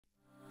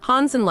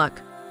Hans in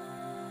Luck.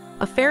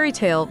 A fairy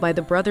tale by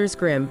the Brothers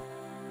Grimm.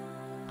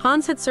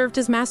 Hans had served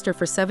his master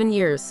for 7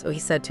 years, so he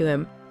said to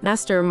him,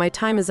 "Master, my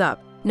time is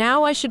up.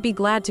 Now I should be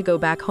glad to go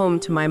back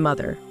home to my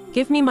mother.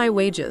 Give me my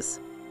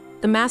wages."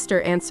 The master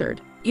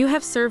answered, "You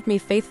have served me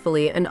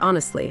faithfully and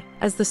honestly.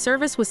 As the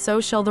service was, so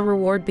shall the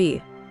reward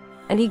be."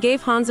 And he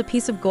gave Hans a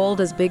piece of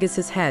gold as big as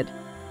his head.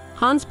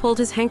 Hans pulled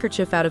his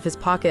handkerchief out of his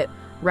pocket,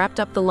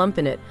 wrapped up the lump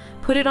in it,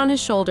 put it on his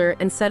shoulder,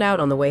 and set out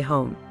on the way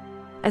home.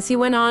 As he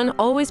went on,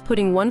 always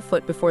putting one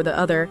foot before the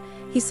other,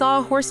 he saw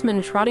a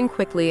horseman trotting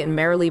quickly and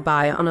merrily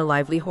by on a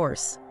lively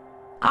horse.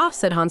 "Ah,"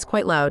 said Hans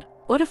quite loud,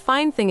 "what a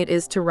fine thing it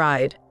is to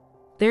ride!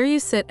 There you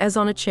sit as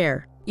on a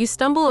chair. You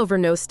stumble over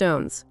no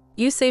stones.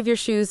 You save your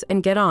shoes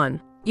and get on.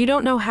 You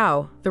don't know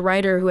how." The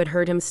rider, who had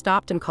heard him,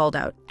 stopped and called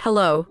out,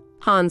 "Hello,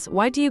 Hans,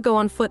 why do you go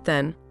on foot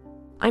then?"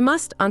 "I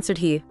must," answered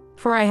he,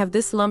 "for I have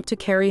this lump to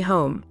carry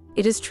home.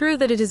 It is true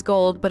that it is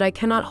gold, but I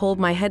cannot hold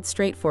my head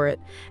straight for it,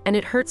 and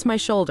it hurts my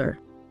shoulder."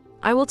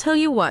 "I will tell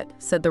you what,"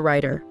 said the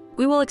rider.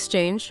 "We will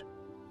exchange.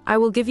 I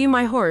will give you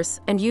my horse,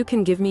 and you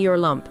can give me your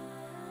lump."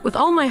 "With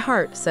all my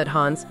heart," said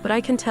Hans, "but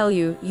I can tell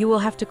you, you will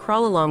have to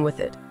crawl along with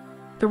it."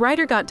 The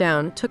rider got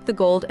down, took the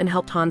gold, and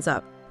helped Hans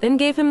up, then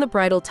gave him the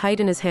bridle tight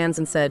in his hands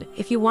and said,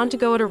 "If you want to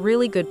go at a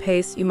really good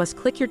pace, you must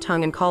click your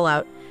tongue and call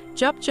out,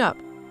 'Jup, jup.'"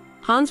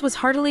 Hans was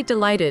heartily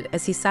delighted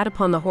as he sat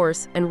upon the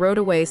horse and rode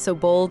away so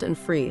bold and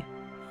free.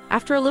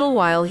 After a little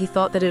while he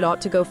thought that it ought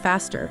to go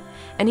faster,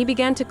 and he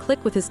began to click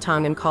with his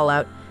tongue and call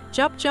out,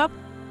 "Jup, jup."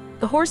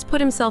 The horse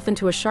put himself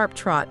into a sharp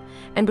trot,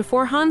 and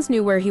before Hans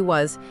knew where he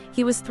was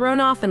thrown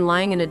off and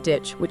lying in a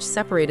ditch which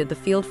separated the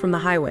field from the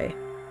highway.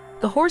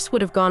 The horse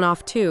would have gone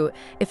off too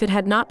if it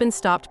had not been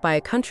stopped by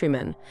a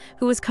countryman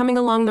who was coming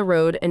along the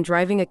road and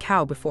driving a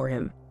cow before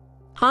him.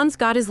 Hans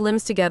got his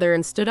limbs together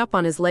and stood up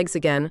on his legs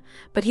again,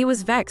 but he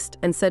was vexed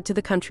and said to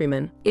the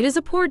countryman, "It is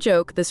a poor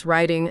joke, this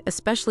riding,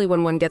 especially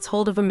when one gets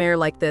hold of a mare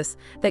like this,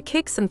 that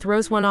kicks and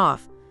throws one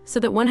off, so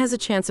that one has a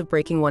chance of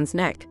breaking one's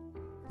neck.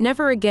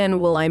 Never again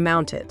will I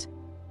mount it.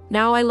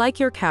 Now I like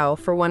your cow,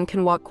 for one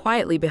can walk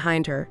quietly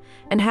behind her,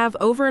 and have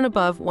over and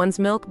above one's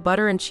milk,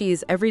 butter, and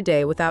cheese every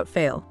day without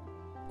fail.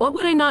 What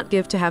would I not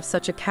give to have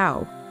such a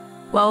cow?"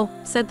 "Well,"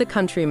 said the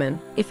countryman,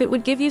 "if it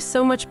would give you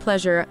so much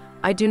pleasure,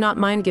 I do not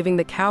mind giving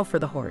the cow for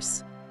the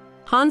horse."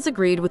 Hans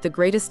agreed with the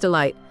greatest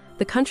delight.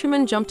 The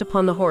countryman jumped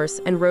upon the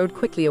horse and rode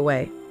quickly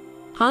away.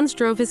 Hans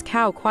drove his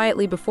cow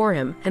quietly before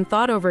him and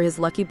thought over his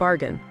lucky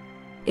bargain.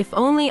 "If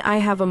only I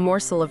have a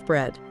morsel of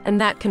bread,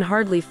 and that can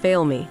hardly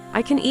fail me.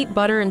 I can eat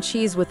butter and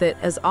cheese with it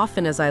as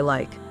often as I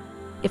like.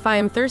 If I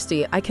am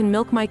thirsty, I can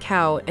milk my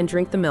cow and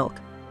drink the milk.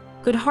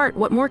 Good heart,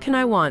 what more can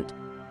I want?"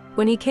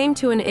 When he came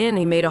to an inn,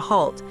 he made a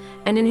halt,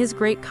 and in his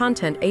great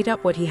content ate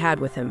up what he had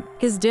with him,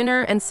 his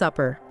dinner and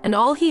supper, and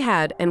all he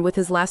had, and with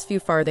his last few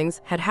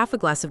farthings had half a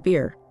glass of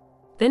beer.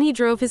 Then he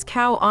drove his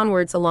cow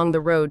onwards along the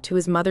road to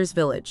his mother's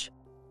village.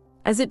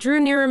 As it drew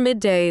nearer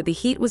midday, the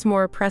heat was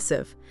more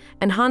oppressive,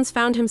 and Hans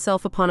found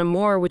himself upon a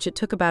moor which it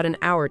took about an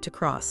hour to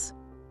cross.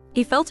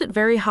 He felt it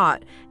very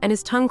hot, and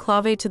his tongue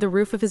clave to the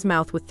roof of his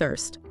mouth with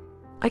thirst.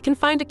 "I can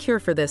find a cure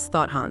for this,"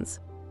 thought Hans.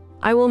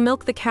 "I will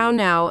milk the cow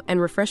now and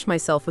refresh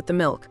myself with the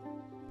milk."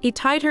 He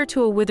tied her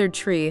to a withered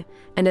tree,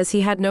 and as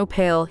he had no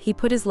pail, he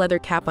put his leather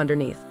cap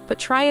underneath. But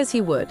try as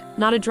he would,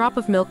 not a drop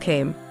of milk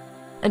came.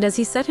 And as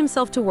he set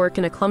himself to work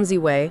in a clumsy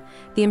way,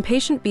 the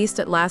impatient beast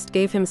at last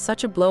gave him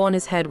such a blow on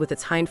his head with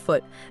its hind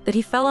foot that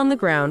he fell on the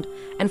ground,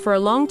 and for a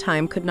long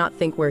time could not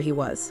think where he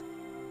was.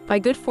 By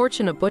good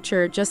fortune, a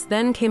butcher just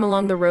then came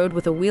along the road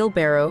with a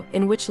wheelbarrow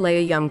in which lay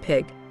a young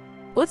pig.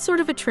 "What sort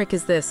of a trick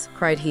is this?"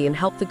 cried he, and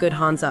helped the good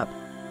Hans up.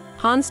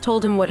 Hans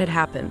told him what had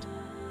happened.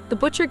 The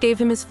butcher gave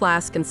him his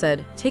flask and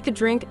said, "Take a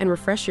drink and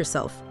refresh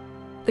yourself.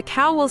 The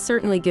cow will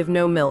certainly give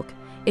no milk.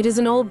 It is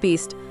an old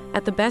beast.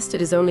 At the best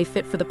it is only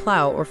fit for the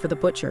plow or for the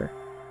butcher."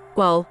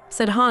 "Well,"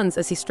 said Hans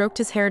as he stroked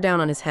his hair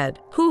down on his head,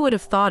 "who would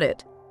have thought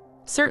it?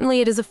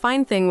 Certainly it is a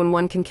fine thing when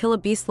one can kill a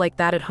beast like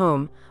that at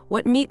home,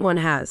 what meat one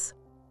has.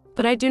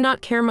 But I do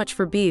not care much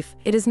for beef,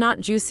 it is not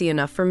juicy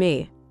enough for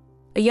me.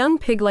 A young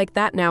pig like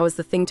that now is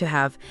the thing to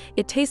have.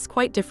 It tastes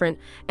quite different,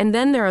 and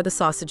then there are the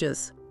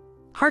sausages."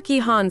 "Hark ye,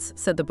 Hans,"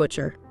 said the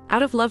butcher.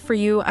 "Out of love for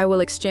you I will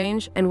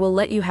exchange, and will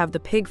let you have the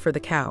pig for the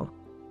cow."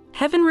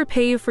 "Heaven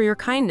repay you for your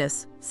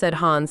kindness," said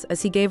Hans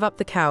as he gave up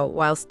the cow,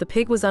 whilst the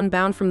pig was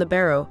unbound from the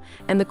barrow,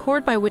 and the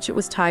cord by which it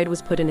was tied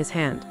was put in his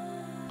hand.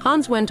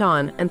 Hans went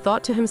on, and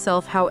thought to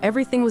himself how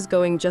everything was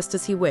going just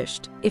as he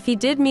wished. If he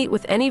did meet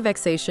with any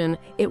vexation,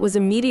 it was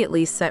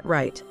immediately set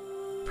right.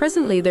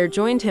 Presently there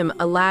joined him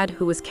a lad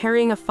who was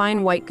carrying a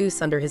fine white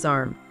goose under his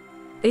arm.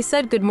 They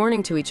said good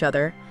morning to each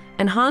other,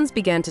 and Hans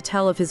began to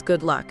tell of his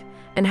good luck,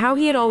 and how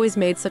he had always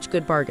made such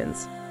good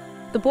bargains.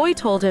 The boy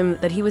told him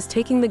that he was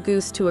taking the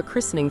goose to a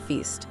christening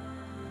feast.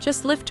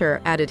 "Just lift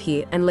her," added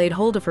he, and laid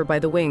hold of her by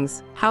the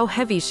wings. "How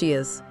heavy she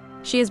is!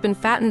 She has been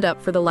fattened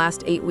up for the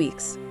last 8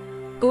 weeks.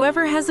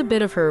 Whoever has a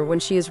bit of her when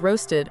she is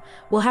roasted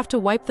will have to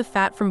wipe the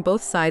fat from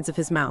both sides of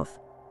his mouth."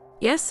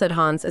 "Yes," said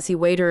Hans as he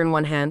weighed her in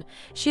one hand,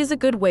 "she is a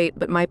good weight,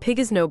 but my pig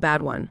is no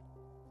bad one."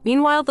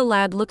 Meanwhile, the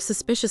lad looked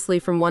suspiciously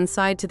from one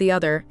side to the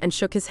other and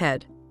shook his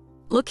head.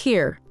 "Look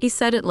here," he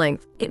said at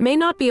length, "it may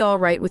not be all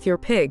right with your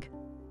pig.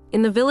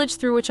 In the village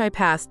through which I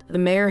passed, the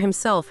mayor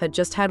himself had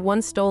just had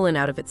one stolen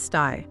out of its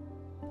sty.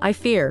 I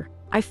fear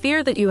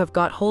that you have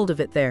got hold of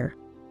it there.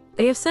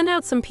 They have sent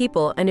out some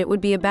people, and it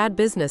would be a bad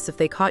business if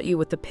they caught you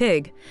with the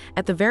pig.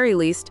 At the very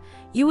least,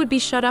 you would be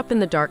shut up in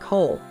the dark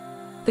hole."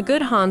 The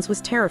good Hans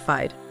was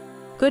terrified.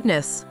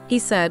 "Goodness," he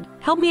said,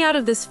 "help me out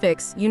of this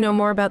fix. You know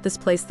more about this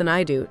place than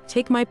I do.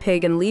 Take my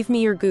pig and leave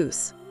me your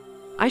goose."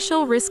 "I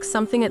shall risk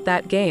something at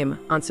that game,"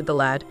 answered the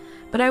lad,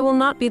 "but I will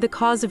not be the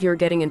cause of your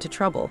getting into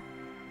trouble."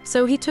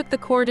 So he took the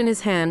cord in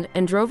his hand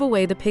and drove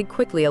away the pig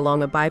quickly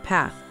along a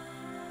by-path.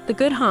 The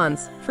good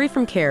Hans, free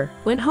from care,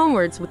 went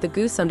homewards with the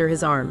goose under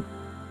his arm.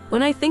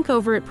 "When I think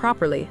over it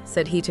properly,"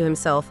 said he to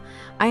himself,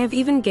 "I have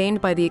even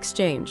gained by the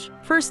exchange.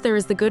 First there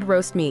is the good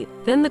roast meat,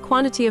 then the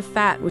quantity of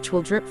fat which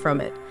will drip from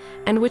it,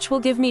 and which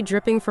will give me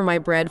dripping for my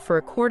bread for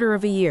a quarter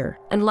of a year,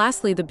 and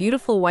lastly the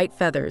beautiful white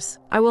feathers.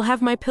 I will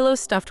have my pillow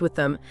stuffed with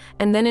them,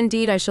 and then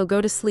indeed I shall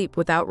go to sleep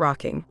without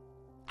rocking.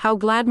 How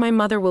glad my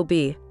mother will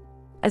be."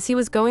 As he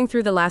was going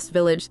through the last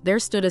village, there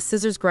stood a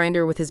scissors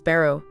grinder with his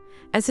barrow.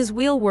 As his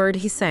wheel whirred,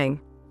 he sang,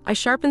 "I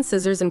sharpen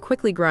scissors and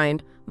quickly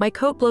grind, my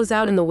coat blows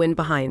out in the wind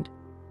behind."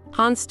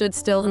 Hans stood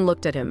still and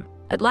looked at him.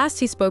 At last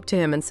he spoke to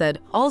him and said,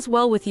 "All's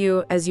well with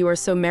you, as you are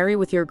so merry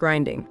with your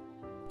grinding."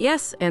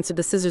 "Yes," answered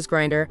the scissors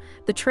grinder,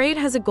 "the trade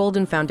has a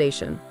golden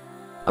foundation.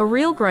 A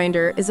real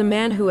grinder is a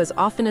man who as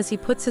often as he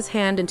puts his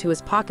hand into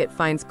his pocket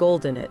finds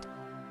gold in it.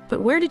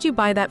 But where did you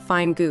buy that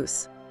fine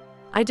goose?"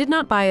 "I did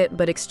not buy it,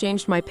 but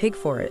exchanged my pig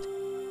for it."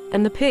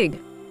 "And the pig?"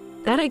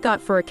 "That I got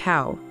for a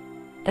cow."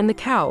 "And the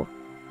cow?"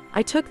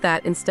 "I took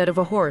that instead of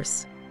a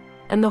horse."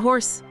 "And the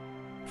horse?"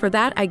 "For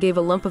that I gave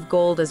a lump of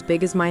gold as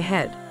big as my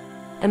head."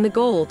 "And the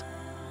gold?"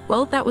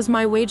 "Well, that was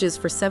my wages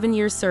for 7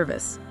 years'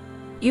 service."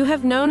 "You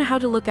have known how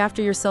to look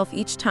after yourself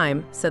each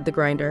time," said the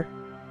grinder.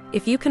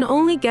 "If you can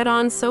only get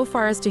on so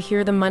far as to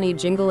hear the money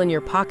jingle in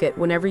your pocket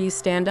whenever you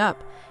stand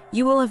up,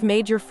 you will have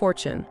made your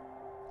fortune."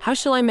 "How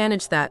shall I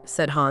manage that?"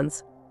 said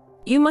Hans.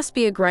 "You must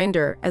be a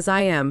grinder, as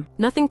I am.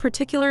 Nothing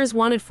particular is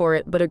wanted for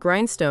it but a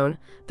grindstone,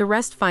 the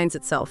rest finds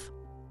itself.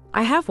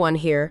 I have one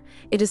here.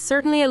 It is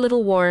certainly a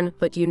little worn,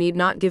 but you need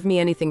not give me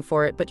anything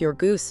for it but your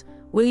goose.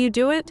 Will you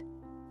do it?"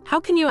 "How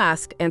can you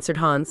ask?" answered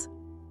Hans.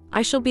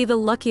 "I shall be the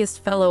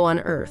luckiest fellow on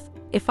earth.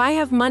 If I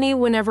have money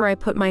whenever I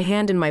put my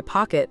hand in my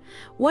pocket,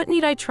 what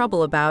need I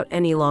trouble about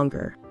any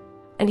longer?"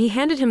 And he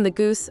handed him the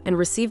goose and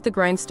received the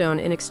grindstone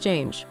in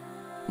exchange.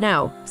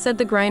 "Now," said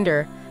the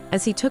grinder,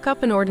 as he took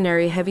up an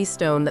ordinary heavy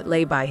stone that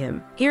lay by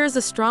him, "here is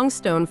a strong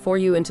stone for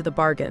you into the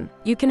bargain.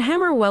 You can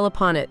hammer well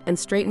upon it and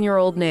straighten your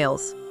old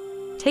nails.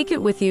 Take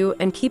it with you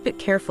and keep it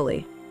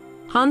carefully."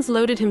 Hans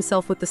loaded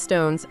himself with the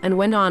stones and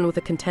went on with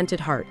a contented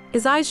heart.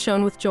 His eyes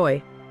shone with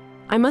joy.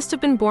 "I must have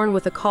been born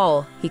with a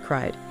caul," he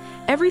cried.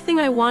 "Everything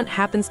I want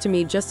happens to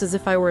me just as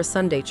if I were a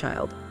Sunday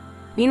child."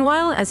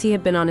 Meanwhile, as he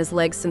had been on his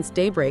legs since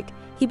daybreak,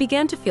 he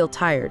began to feel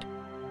tired.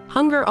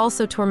 Hunger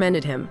also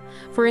tormented him,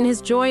 for in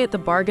his joy at the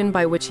bargain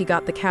by which he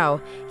got the cow,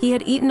 he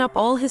had eaten up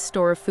all his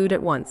store of food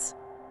at once.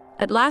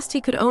 At last he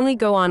could only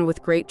go on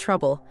with great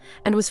trouble,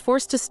 and was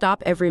forced to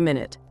stop every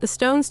minute. The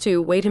stones, too,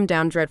 weighed him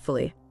down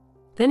dreadfully.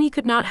 Then he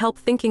could not help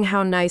thinking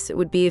how nice it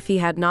would be if he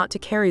had not to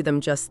carry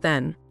them just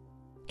then.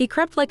 He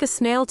crept like a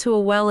snail to a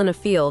well in a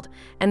field,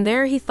 and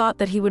there he thought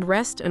that he would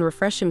rest and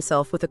refresh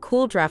himself with a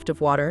cool draught of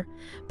water,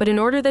 but in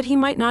order that he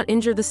might not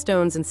injure the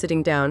stones in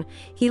sitting down,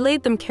 he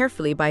laid them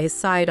carefully by his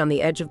side on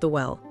the edge of the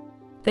well.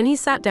 Then he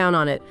sat down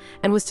on it,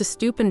 and was to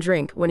stoop and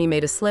drink when he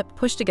made a slip,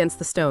 pushed against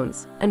the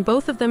stones, and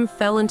both of them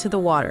fell into the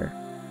water.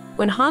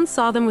 When Hans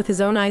saw them with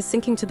his own eyes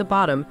sinking to the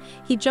bottom,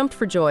 he jumped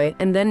for joy,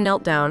 and then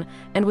knelt down,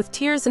 and with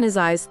tears in his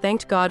eyes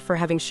thanked God for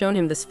having shown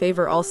him this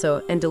favor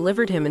also, and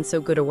delivered him in so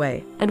good a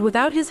way, and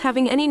without his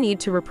having any need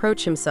to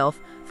reproach himself,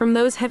 from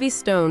those heavy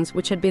stones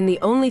which had been the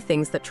only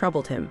things that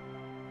troubled him.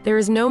 "There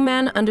is no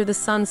man under the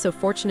sun so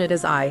fortunate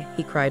as I,"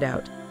 he cried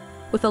out.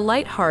 With a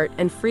light heart,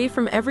 and free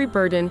from every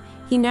burden,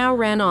 he now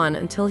ran on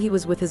until he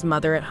was with his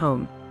mother at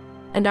home.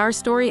 And our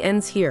story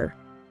ends here.